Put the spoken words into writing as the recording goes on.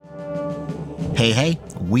Hey,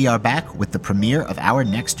 we are back with the premiere of our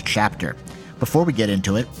next chapter. Before we get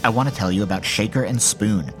into it, I want to tell you about Shaker and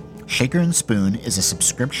Spoon. Shaker and Spoon is a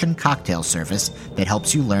subscription cocktail service that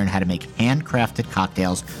helps you learn how to make handcrafted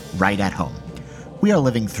cocktails right at home. We are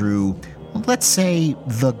living through, let's say,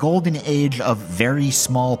 the golden age of very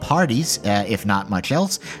small parties, if not much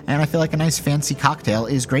else, and I feel like a nice fancy cocktail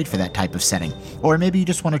is great for that type of setting. Or maybe you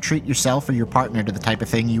just want to treat yourself or your partner to the type of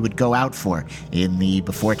thing you would go out for in the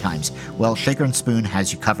before times. Well, Shaker and Spoon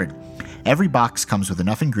has you covered. Every box comes with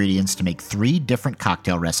enough ingredients to make 3 different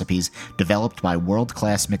cocktail recipes developed by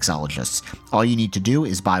world-class mixologists. All you need to do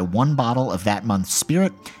is buy 1 bottle of that month's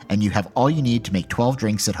spirit, and you have all you need to make 12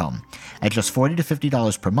 drinks at home. At just $40 to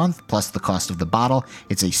 $50 per month, plus the cost of the bottle,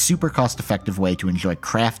 it's a super cost-effective way to enjoy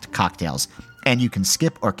craft cocktails. And you can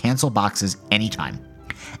skip or cancel boxes anytime.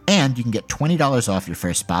 And you can get $20 off your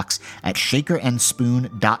first box at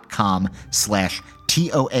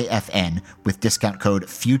shakerandspoon.com/TOAFN with discount code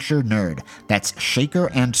FUTURENERD. That's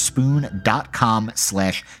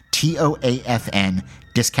shakerandspoon.com/TOAFN,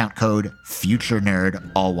 discount code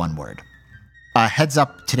FUTURENERD, all one word. Heads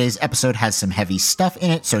up, today's episode has some heavy stuff in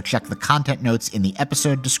it, so check the content notes in the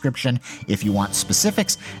episode description if you want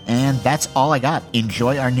specifics. And that's all I got.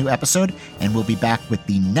 Enjoy our new episode, and we'll be back with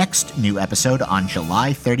the next new episode on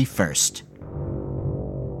July 31st.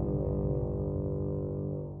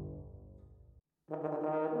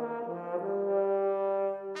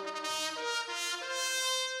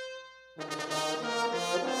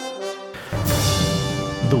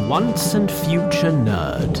 The Once and Future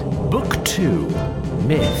Nerd, Book 2,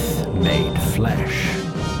 Myth Made Flesh,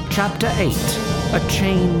 Chapter 8, A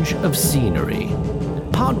Change of Scenery,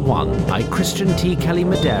 Part 1 by Christian T. Kelly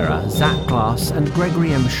Madera, Zach Glass, and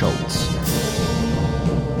Gregory M. Schultz.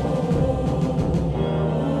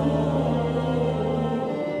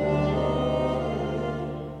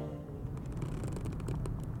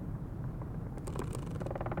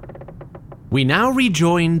 We now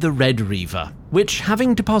rejoin the Red Reaver, which,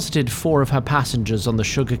 having deposited 4 of her passengers on the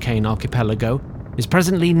sugarcane archipelago, is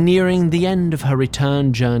presently nearing the end of her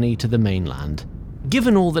return journey to the mainland.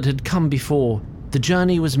 Given all that had come before, the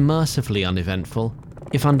journey was mercifully uneventful,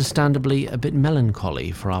 if understandably a bit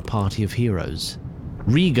melancholy for our party of heroes.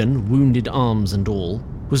 Regan, wounded arms and all,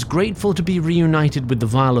 was grateful to be reunited with the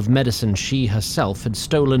vial of medicine she herself had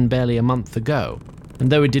stolen barely a month ago. And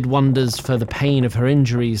though it did wonders for the pain of her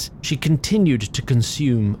injuries, she continued to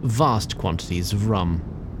consume vast quantities of rum.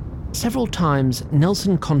 Several times,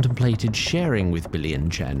 Nelson contemplated sharing with Billy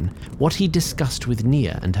and Jen what he discussed with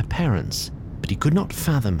Nia and her parents, but he could not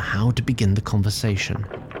fathom how to begin the conversation.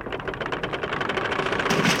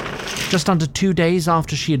 Just under 2 days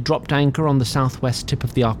after she had dropped anchor on the southwest tip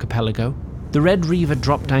of the archipelago, the Red Reaver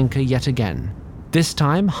dropped anchor yet again, this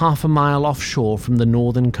time half a mile offshore from the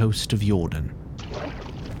northern coast of Jordan.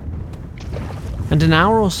 And an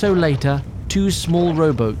hour or so later, 2 small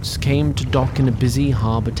rowboats came to dock in a busy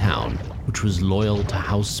harbour town, which was loyal to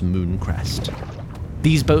House Mooncrest.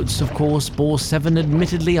 These boats, of course, bore 7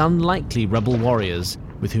 admittedly unlikely rebel warriors,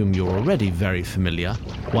 with whom you're already very familiar,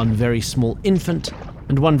 1 very small infant,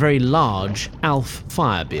 and 1 very large Alf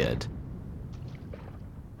Firebeard.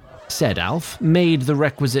 Said Alf made the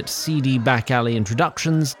requisite seedy back-alley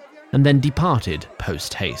introductions, and then departed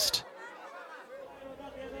post-haste.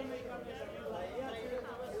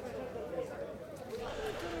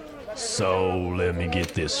 So, let me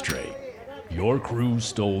get this straight. Your crew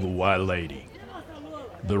stole the White Lady.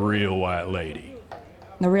 The real White Lady.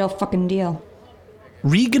 The real fucking deal.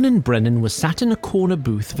 Regan and Brennan were sat in a corner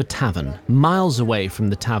booth of a tavern, miles away from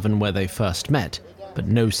the tavern where they first met, but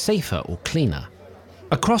no safer or cleaner.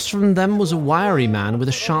 Across from them was a wiry man with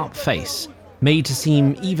a sharp face, made to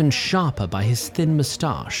seem even sharper by his thin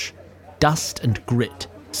moustache. Dust and grit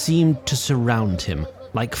seemed to surround him,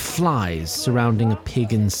 like flies surrounding a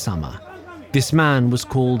pig in summer. This man was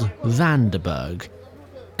called Vanderberg,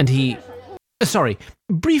 and he...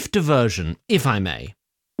 brief diversion, if I may.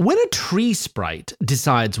 When a tree sprite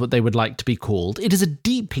decides what they would like to be called, it is a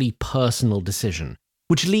deeply personal decision,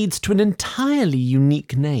 which leads to an entirely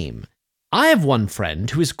unique name. I have one friend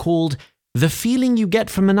who is called the feeling you get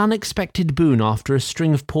from an unexpected boon after a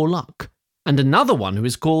string of poor luck, and another one who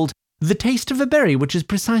is called the taste of a berry which is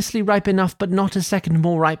precisely ripe enough but not a second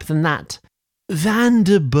more ripe than that.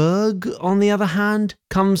 Vanderberg, on the other hand,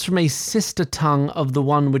 comes from a sister tongue of the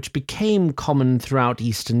one which became common throughout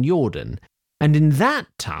eastern Jordan, and in that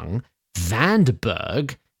tongue,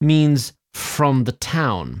 Vanderberg means from the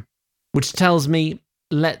town, which tells me,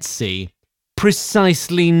 let's see,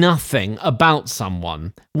 precisely nothing about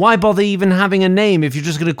someone. Why bother even having a name if you're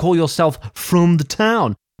just going to call yourself from the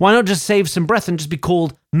town? Why not just save some breath and just be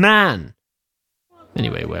called Man?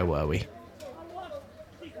 Anyway, where were we?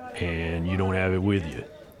 And you don't have it with you.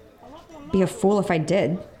 Be a fool if I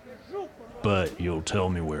did. But you'll tell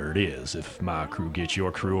me where it is if my crew gets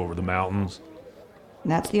your crew over the mountains?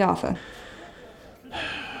 That's the offer.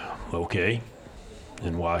 Okay.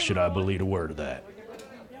 And why should I believe a word of that?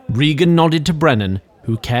 Regan nodded to Brennan,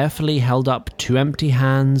 who carefully held up 2 empty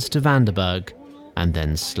hands to Vanderberg, and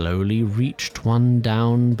then slowly reached one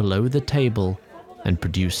down below the table and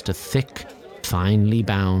produced a thick, finely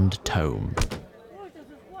bound tome.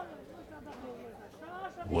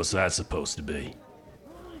 What's that supposed to be?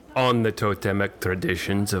 On the totemic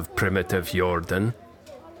traditions of primitive Jordan.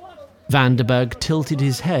 Vanderberg tilted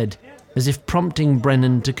his head, as if prompting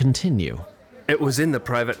Brennan to continue. It was in the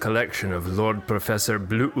private collection of Lord Professor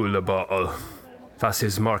Blu'ulabottle. That's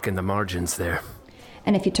his mark in the margins there.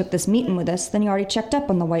 And if you took this meeting with us, then you already checked up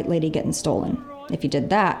on the White Lady getting stolen. If you did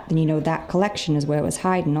that, then you know that collection is where it was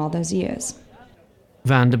hiding all those years.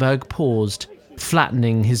 Vanderberg paused,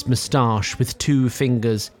 flattening his moustache with 2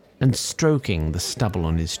 fingers and stroking the stubble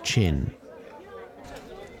on his chin.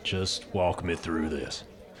 Just walk me through this.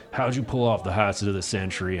 How'd you pull off the heights of the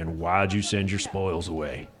century, and why'd you send your spoils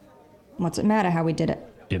away? What's it matter how we did it?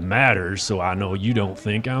 It matters, so I know you don't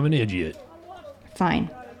think I'm an idiot.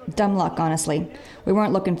 Fine. Dumb luck, honestly. We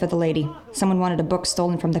weren't looking for the lady. Someone wanted a book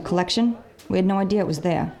stolen from the collection. We had no idea it was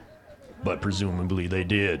there. But presumably they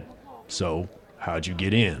did. So, how'd you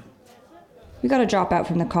get in? We got a dropout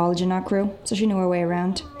from the college in our crew, so she knew her way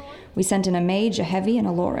around. We sent in a mage, a heavy, and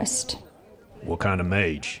a lorist. What kind of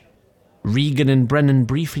mage? Regan and Brennan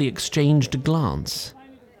briefly exchanged a glance.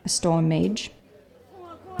 A storm mage.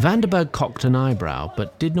 Vanderberg cocked an eyebrow,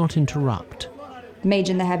 but did not interrupt. The mage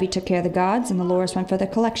and the heavy took care of the gods, and the lorist went for the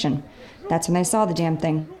collection. That's when they saw the damn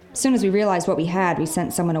thing. As soon as we realized what we had, we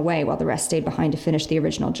sent someone away while the rest stayed behind to finish the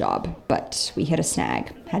original job. But we hit a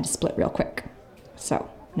snag. Had to split real quick. So,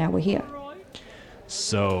 now we're here.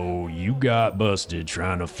 So, you got busted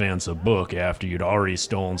trying to fence a book after you'd already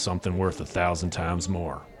stolen something worth 1,000 times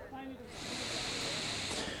more.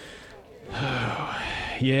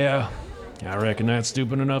 Yeah, I reckon that's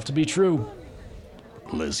stupid enough to be true.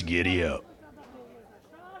 Let's giddy up.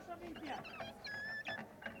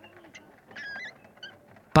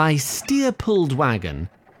 By steer-pulled wagon,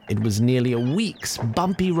 it was nearly a week's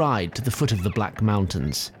bumpy ride to the foot of the Black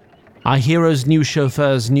Mountains. Our heroes' new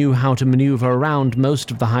chauffeurs knew how to maneuver around most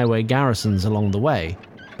of the highway garrisons along the way,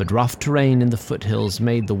 but rough terrain in the foothills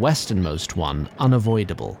made the westernmost one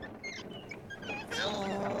unavoidable.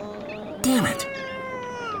 Damn it!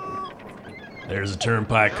 There's a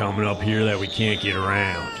turnpike coming up here that we can't get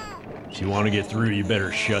around. If you want to get through, you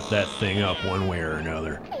better shut that thing up one way or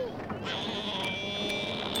another.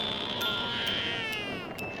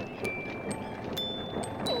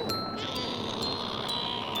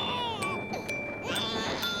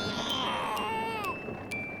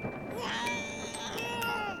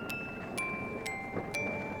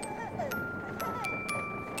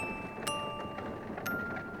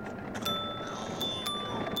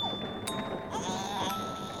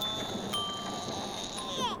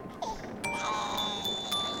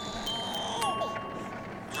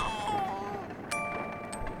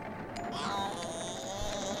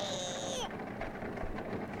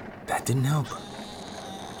 That didn't help.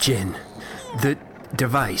 Jin, the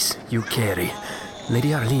device you carry.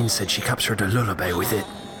 Lady Arlene said she captured a lullaby with it.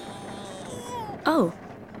 Oh,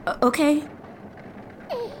 okay.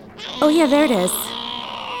 Oh yeah, there it is.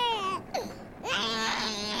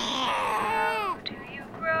 Do you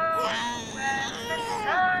grow when the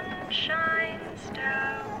sun shines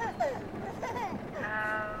down?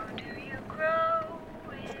 How do you grow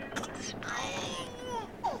in the spring?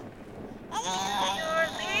 Your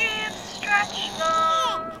leaves stretch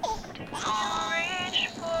long. Do you reach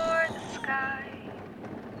for the sky?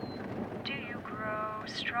 Do you grow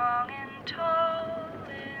strong and tall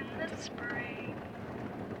in the spring?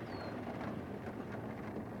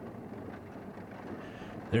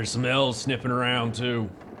 There's some elves sniffing around, too.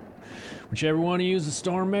 Whichever one of you is the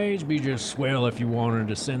Storm Mage, be just swell if you wanted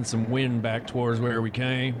to send some wind back towards where we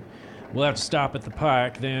came. We'll have to stop at the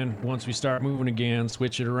pike, then, once we start moving again,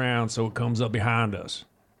 switch it around so it comes up behind us.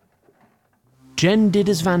 Jen did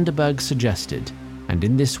as Vanderberg suggested, and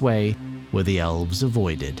in this way were the elves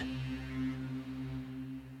avoided.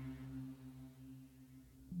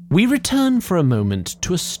 We return for a moment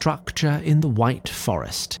to a structure in the White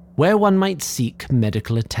Forest, where one might seek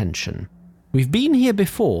medical attention. We've been here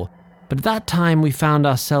before, but at that time we found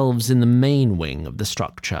ourselves in the main wing of the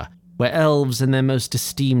structure, where elves and their most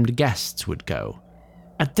esteemed guests would go.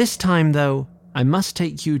 At this time, though, I must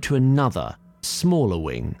take you to another, smaller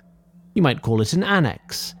wing. You might call it an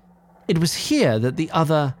annex. It was here that the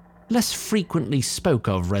other, less frequently spoke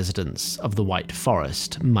of residents of the White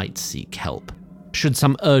Forest might seek help, should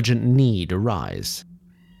some urgent need arise.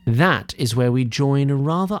 That is where we join a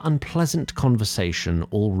rather unpleasant conversation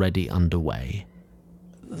already underway.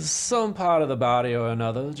 Some part of the body or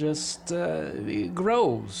another just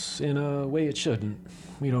grows in a way it shouldn't.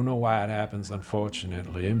 We don't know why it happens,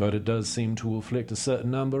 unfortunately, but it does seem to afflict a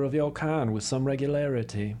certain number of your kind with some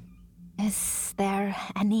regularity. Is there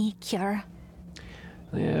any cure?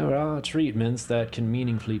 There are treatments that can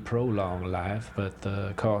meaningfully prolong life, but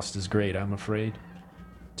the cost is great, I'm afraid.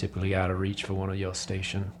 Typically out of reach for one of your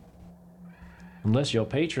station. Unless your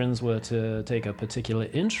patrons were to take a particular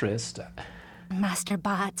interest. Master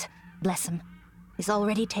Bat, bless him, he's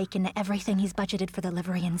already taken everything he's budgeted for the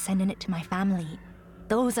livery and sending it to my family.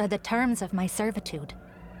 Those are the terms of my servitude.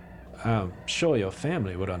 I'm sure your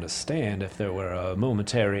family would understand if there were a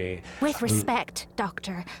momentary... With respect,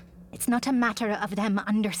 Doctor, it's not a matter of them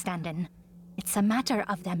understanding. It's a matter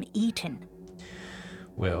of them eating.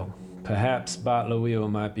 Well, perhaps Bartlow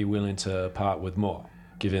might be willing to part with more,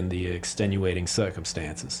 given the extenuating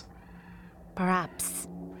circumstances. Perhaps.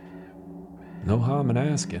 No harm in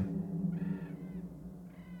asking.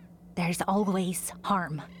 There's always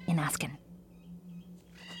harm in asking.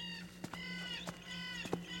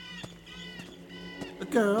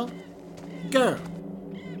 Girl,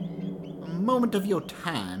 a moment of your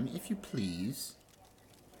time, if you please.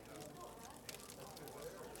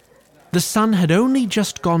 The sun had only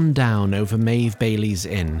just gone down over Maeve Bailey's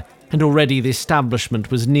inn, and already the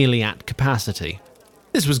establishment was nearly at capacity.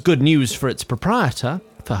 This was good news for its proprietor,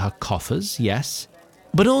 for her coffers, yes,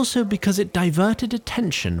 but also because it diverted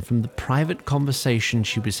attention from the private conversation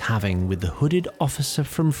she was having with the hooded officer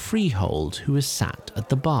from Freehold who was sat at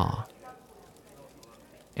the bar.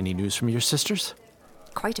 Any news from your sisters?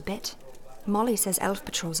 Quite a bit. Molly says elf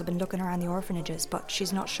patrols have been looking around the orphanages, but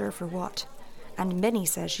she's not sure for what. And Minnie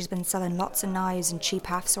says she's been selling lots of knives and cheap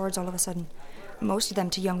half-swords all of a sudden. Most of them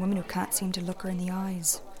to young women who can't seem to look her in the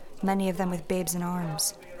eyes. Many of them with babes in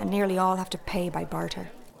arms, and nearly all have to pay by barter.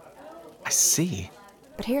 I see.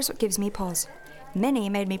 But here's what gives me pause. Minnie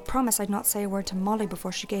made me promise I'd not say a word to Molly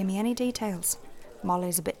before she gave me any details.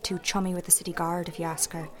 Molly's a bit too chummy with the city guard, if you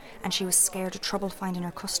ask her, and she was scared of trouble finding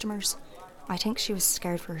her customers. I think she was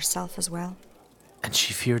scared for herself as well. And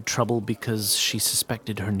she feared trouble because she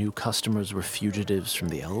suspected her new customers were fugitives from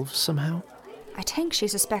the elves somehow? I think she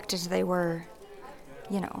suspected they were,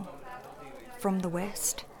 from the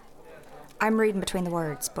west. I'm reading between the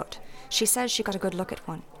words, but she says she got a good look at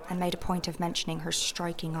one and made a point of mentioning her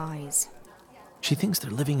striking eyes. She thinks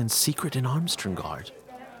they're living in secret in Armstrongard.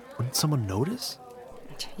 Wouldn't someone notice?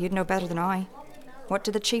 You'd know better than I. What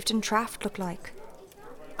did the Chieftain Traft look like?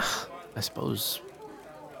 I suppose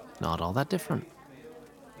not all that different.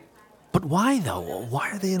 But why, though?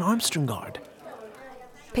 Why are they in Armstrongard?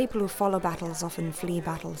 People who follow battles often flee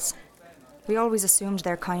battles. We always assumed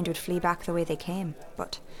their kind would flee back the way they came,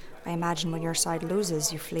 but I imagine when your side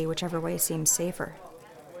loses, you flee whichever way seems safer.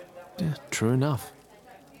 Yeah, true enough.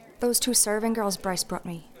 Those 2 serving girls Bryce brought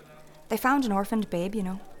me, they found an orphaned babe,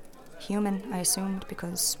 Human, I assumed,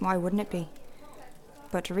 because why wouldn't it be?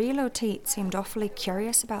 But Relo Teat seemed awfully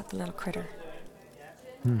curious about the little critter.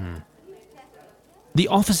 The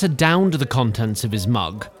officer downed the contents of his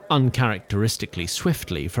mug, uncharacteristically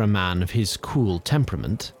swiftly for a man of his cool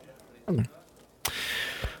temperament.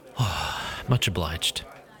 Much obliged.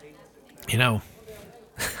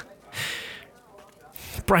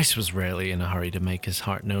 Bryce was rarely in a hurry to make his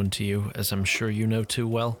heart known to you, as I'm sure you know too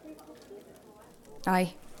well.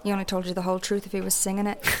 Aye, he only told you the whole truth if he was singing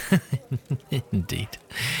it. Indeed.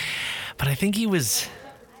 But I think he was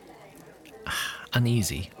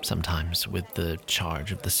uneasy sometimes with the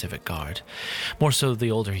charge of the civic guard. More so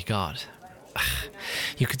the older he got.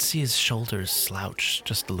 You could see his shoulders slouch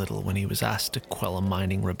just a little when he was asked to quell a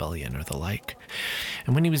mining rebellion or the like.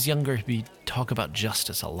 And when he was younger, he'd talk about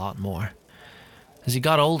justice a lot more. As he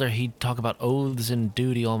got older, he'd talk about oaths and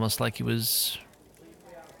duty almost like he was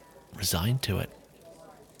resigned to it.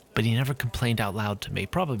 But he never complained out loud to me,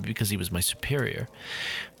 probably because he was my superior.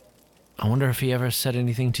 I wonder if he ever said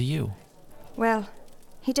anything to you. Well,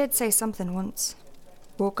 he did say something once.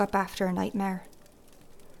 Woke up after a nightmare.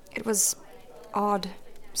 It was odd,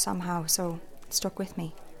 somehow, so it stuck with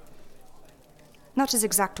me. Not his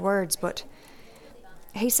exact words, but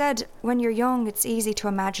he said, when you're young, it's easy to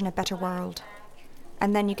imagine a better world.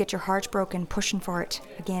 And then you get your heart broken pushing for it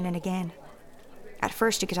again and again. At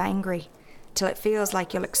first you get angry, till it feels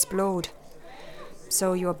like you'll explode.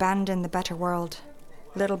 So you abandon the better world,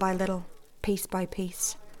 little by little, piece by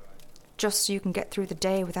piece, just so you can get through the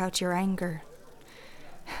day without your anger.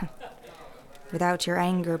 without your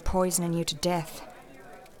anger poisoning you to death.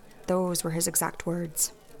 Those were his exact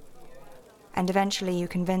words. And eventually you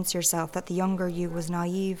convince yourself that the younger you was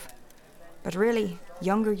naive. But really,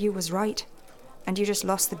 younger you was right, and you just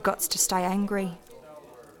lost the guts to stay angry.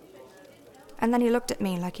 And then he looked at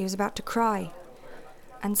me like he was about to cry,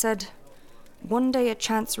 and said, "One day a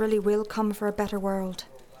chance really will come for a better world.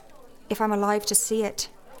 If I'm alive to see it,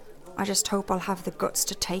 I just hope I'll have the guts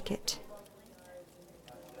to take it."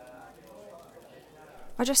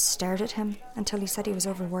 I just stared at him until he said he was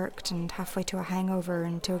overworked and halfway to a hangover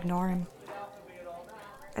and to ignore him.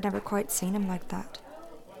 I'd never quite seen him like that.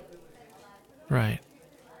 Right.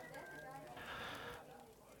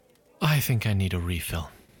 I think I need a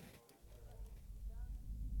refill.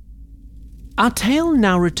 Our tale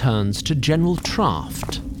now returns to General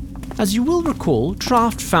Traft. As you will recall,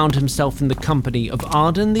 Traft found himself in the company of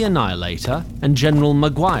Arden the Annihilator and General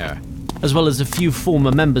Maguire, as well as a few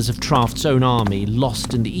former members of Traft's own army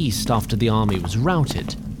lost in the east after the army was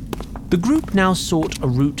routed. The group now sought a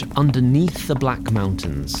route underneath the Black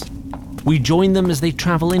Mountains. We join them as they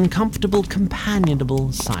travel in comfortable,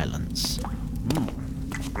 companionable silence.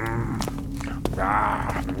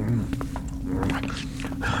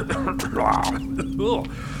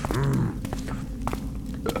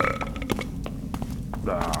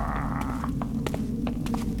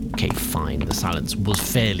 Okay, fine, the silence was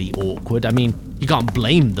fairly awkward. I mean, you can't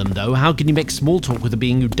blame them, though. How can you make small talk with a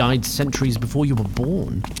being who died centuries before you were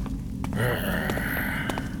born?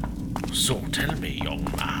 So tell me, young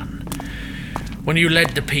man, when you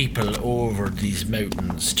led the people over these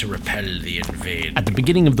mountains to repel the invaders... At the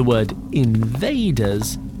beginning of the word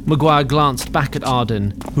invaders, Maguire glanced back at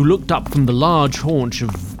Arden, who looked up from the large haunch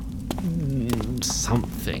of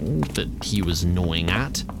something that he was gnawing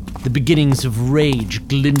at, the beginnings of rage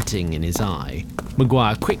glinting in his eye.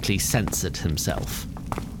 Maguire quickly censored himself.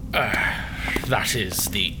 That is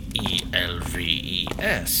the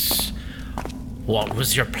ELVES. What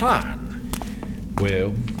was your plan?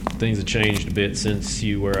 Well, things have changed a bit since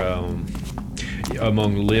you were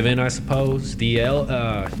among living, I suppose.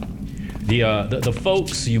 The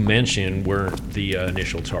folks you mentioned weren't the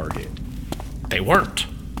initial target. They weren't.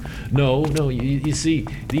 No, you see,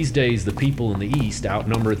 these days the people in the east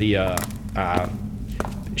outnumber the,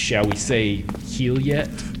 shall we say, Heliet?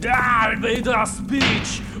 Invaders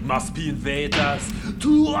speech! Must be invaders!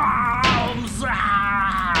 To arms!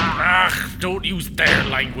 Don't use their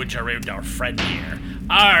language around our friend here.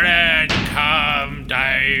 Arden, calm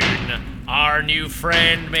down. Our new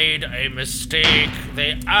friend made a mistake.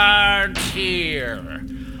 They aren't here.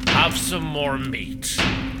 Have some more meat.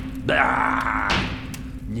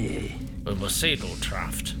 I must say though,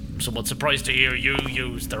 Traft, I'm somewhat surprised to hear you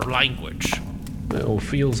use their language. Well,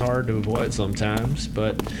 feels hard to avoid sometimes,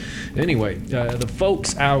 but anyway, the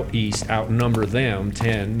folks out east outnumber them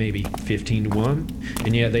 10, maybe 15 to 1,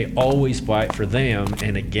 and yet they always fight for them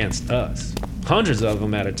and against us. Hundreds of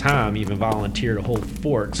them at a time even volunteer to hold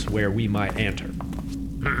forts where we might enter.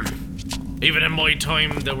 Even in my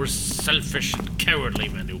time, there were selfish and cowardly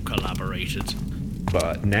men who collaborated.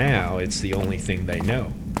 But now it's the only thing they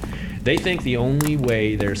know. They think the only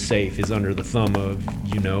way they're safe is under the thumb of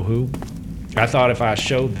you-know-who. I thought if I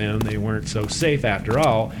showed them they weren't so safe after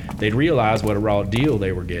all, they'd realize what a raw deal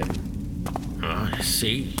they were getting. I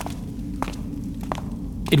see.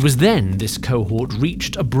 It was then this cohort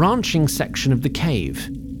reached a branching section of the cave.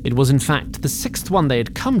 It was in fact the sixth one they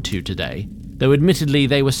had come to today, though admittedly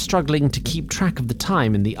they were struggling to keep track of the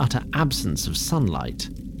time in the utter absence of sunlight.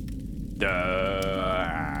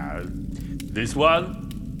 This one?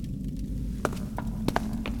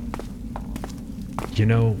 You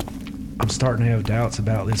know, I'm starting to have doubts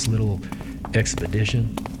about this little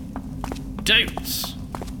expedition. Doubts?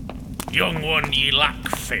 Young one, ye lack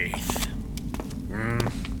faith.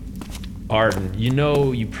 Arden, you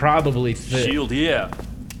know you probably Shield here.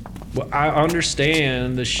 Well, I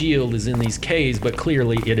understand the shield is in these caves, but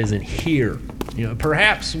clearly it isn't here. You know,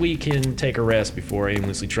 perhaps we can take a rest before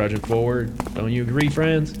aimlessly trudging forward. Don't you agree,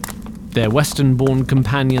 friends? Their Western-born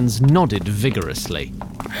companions nodded vigorously.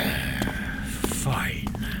 Fine.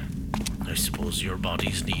 I suppose your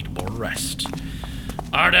bodies need more rest.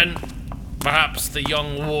 Arden, perhaps the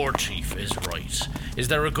young war chief is right. Is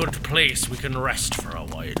there a good place we can rest for a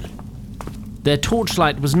while? Their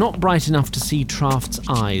torchlight was not bright enough to see Traft's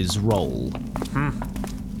eyes roll.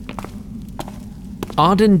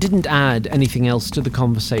 Arden didn't add anything else to the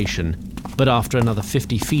conversation, but after another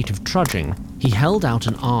 50 feet of trudging, he held out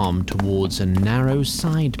an arm towards a narrow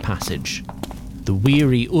side passage. The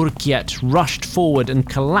weary Urkiet rushed forward and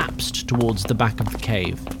collapsed towards the back of the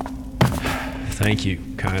cave. Thank you,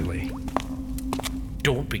 kindly.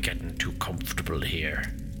 don't be getting too comfortable here.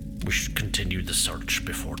 We should continue the search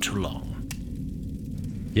before too long.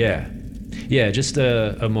 Yeah, just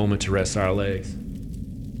a moment to rest our legs.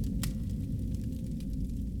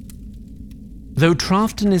 Though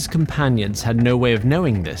Traft and his companions had no way of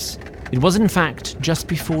knowing this, it was in fact just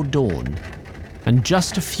before dawn, and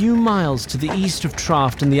just a few miles to the east of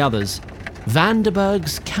Traft and the others,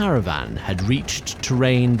 Vanderberg's caravan had reached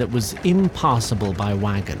terrain that was impassable by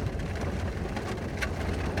wagon.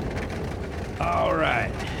 All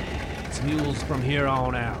right, it's mules from here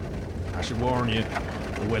on out. I should warn you,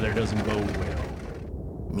 the weather doesn't bode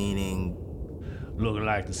well. Meaning? Looking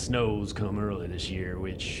like the snow's come early this year,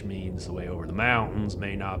 which means the way over the mountains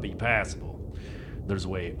may not be passable. There's a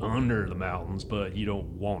way under the mountains, but you don't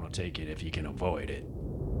want to take it if you can avoid it.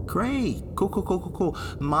 Great. Cool.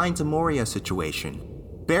 Mine's a Moria situation.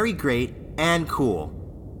 Very great and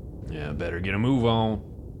cool. Yeah, better get a move on.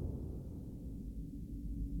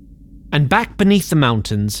 And back beneath the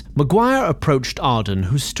mountains, Maguire approached Arden,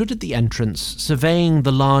 who stood at the entrance, surveying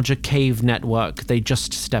the larger cave network they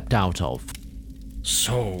just stepped out of.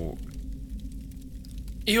 So,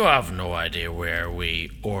 you have no idea where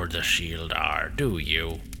we or the shield are, do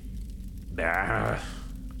you?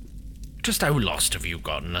 Just how lost have you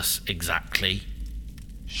gotten us, exactly?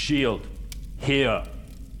 Shield. Here.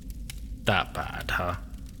 That bad, huh?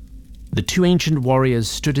 The two ancient warriors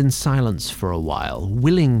stood in silence for a while,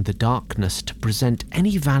 willing the darkness to present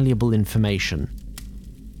any valuable information.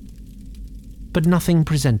 But nothing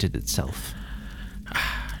presented itself.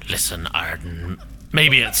 Listen, Arden,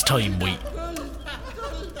 maybe it's time we...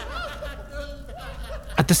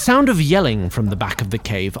 At the sound of yelling from the back of the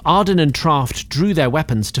cave, Arden and Traft drew their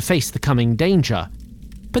weapons to face the coming danger.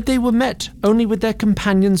 But they were met only with their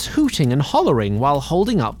companions hooting and hollering while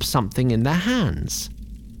holding up something in their hands.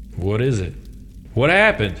 What is it? What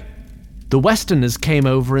happened? The Westerners came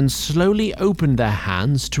over and slowly opened their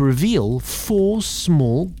hands to reveal 4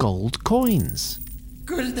 small gold coins.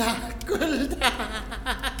 Gulda.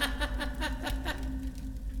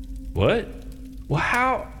 What? Well,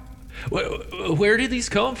 how? Where did these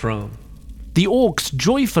come from? The orcs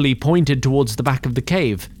joyfully pointed towards the back of the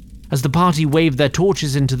cave. As the party waved their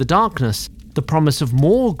torches into the darkness, the promise of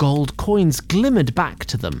more gold coins glimmered back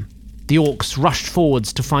to them. The orcs rushed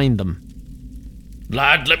forwards to find them.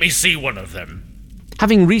 Lad, let me see one of them.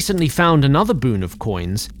 Having recently found another boon of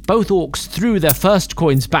coins, both orcs threw their first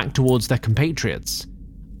coins back towards their compatriots.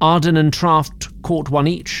 Arden and Traft caught one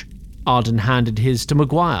each. Arden handed his to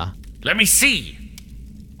Maguire. Let me see.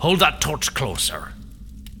 Hold that torch closer.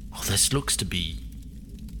 Oh, this looks to be...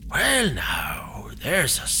 Well now,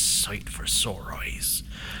 there's a sight for sore eyes.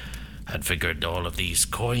 I'd figured all of these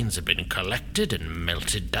coins had been collected and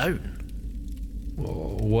melted down.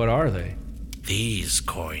 What are they? These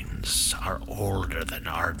coins are older than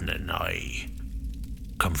Arden and I.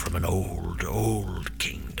 Come from an old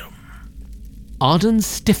kingdom. Arden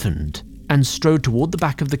stiffened and strode toward the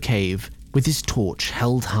back of the cave with his torch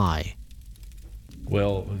held high.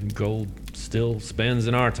 Well, gold still spends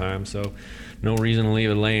in our time, so no reason to leave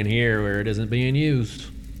it laying here where it isn't being used.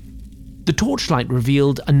 The torchlight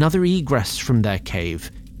revealed another egress from their cave,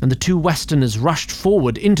 and the two Westerners rushed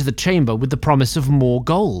forward into the chamber with the promise of more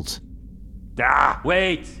gold.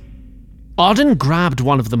 Wait! Arden grabbed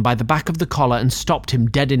one of them by the back of the collar and stopped him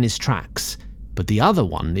dead in his tracks, but the other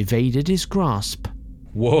one evaded his grasp.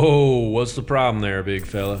 Whoa, what's the problem there, big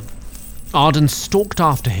fella? Arden stalked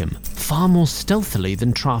after him, far more stealthily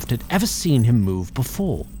than Traft had ever seen him move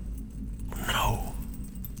before. No,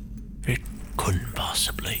 it couldn't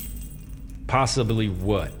possibly. Possibly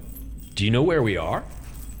what? Do you know where we are?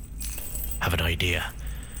 Have an idea.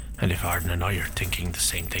 And if Arden and I are thinking the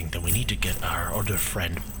same thing, then we need to get our other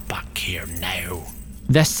friend back here now.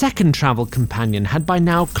 Their second travel companion had by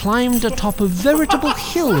now climbed atop a veritable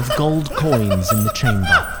hill of gold coins in the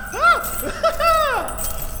chamber.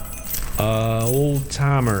 Old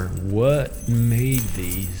timer, what made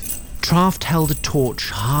these? Traft held a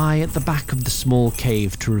torch high at the back of the small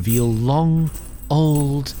cave to reveal long,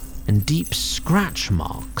 old, and deep scratch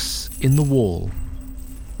marks in the wall.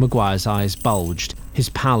 Maguire's eyes bulged, his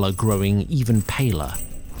pallor growing even paler.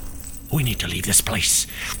 We need to leave this place.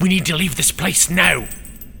 We need to leave this place now.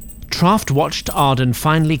 Traft watched Arden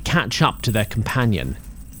finally catch up to their companion.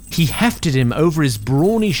 He hefted him over his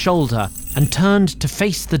brawny shoulder and turned to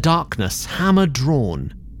face the darkness, hammer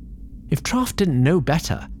drawn. If Traft didn't know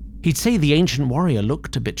better, he'd say the ancient warrior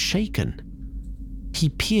looked a bit shaken. He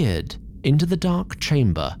peered into the dark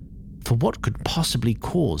chamber for what could possibly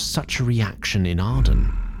cause such a reaction in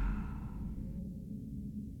Arden.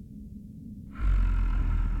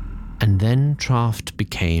 And then Traft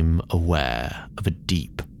became aware of a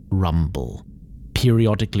deep rumble,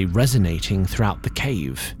 periodically resonating throughout the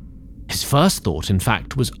cave. His first thought, in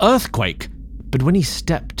fact, was earthquake, but when he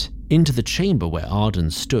stepped into the chamber where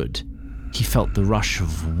Arden stood, he felt the rush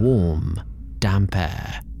of warm, damp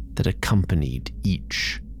air that accompanied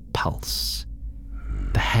each pulse.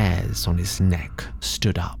 The hairs on his neck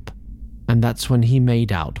stood up, and that's when he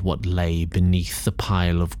made out what lay beneath the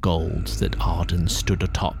pile of gold that Arden stood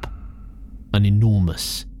atop. An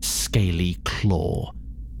enormous, scaly claw,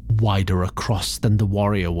 wider across than the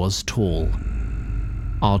warrior was tall.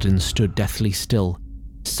 Arden stood deathly still,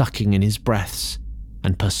 sucking in his breaths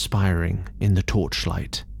and perspiring in the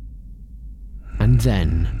torchlight. And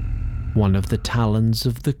then, one of the talons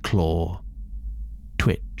of the claw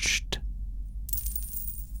twitched.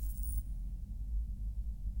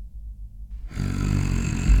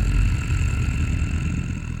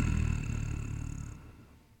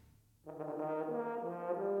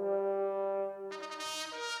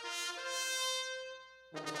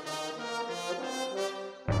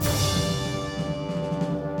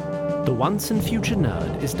 The Once and Future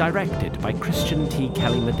Nerd is directed by Christian T.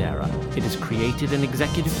 Kelly Madera. It is created and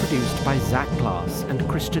executive produced by Zach Glass and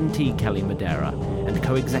Christian T. Kelly Madera, and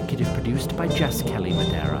co-executive produced by Jess Kelly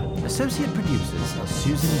Madera. Associate producers are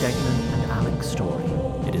Susan Degnan and Alex Story.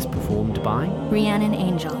 It is performed by Rhiannon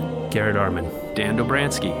Angel, Garrett Arman, Dan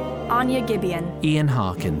Dobransky, Anya Gibeon, Ian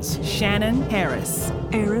Harkins, Shannon Harris,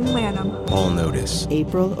 Aaron Lanham, Paul Notice,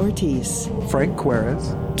 April Ortiz, Frank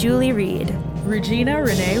Juarez, Julie Reed, Regina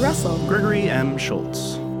Renee Russell, Gregory M.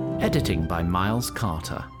 Schultz. Editing by Miles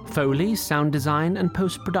Carter. Foley, sound design and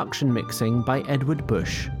post-production mixing by Edward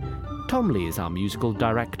Bush. Tom Lee is our musical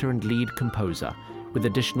director and lead composer, with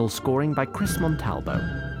additional scoring by Chris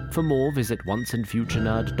Montalbo. For more, visit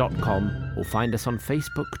onceandfuturenerd.com or find us on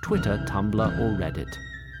Facebook, Twitter, Tumblr or Reddit.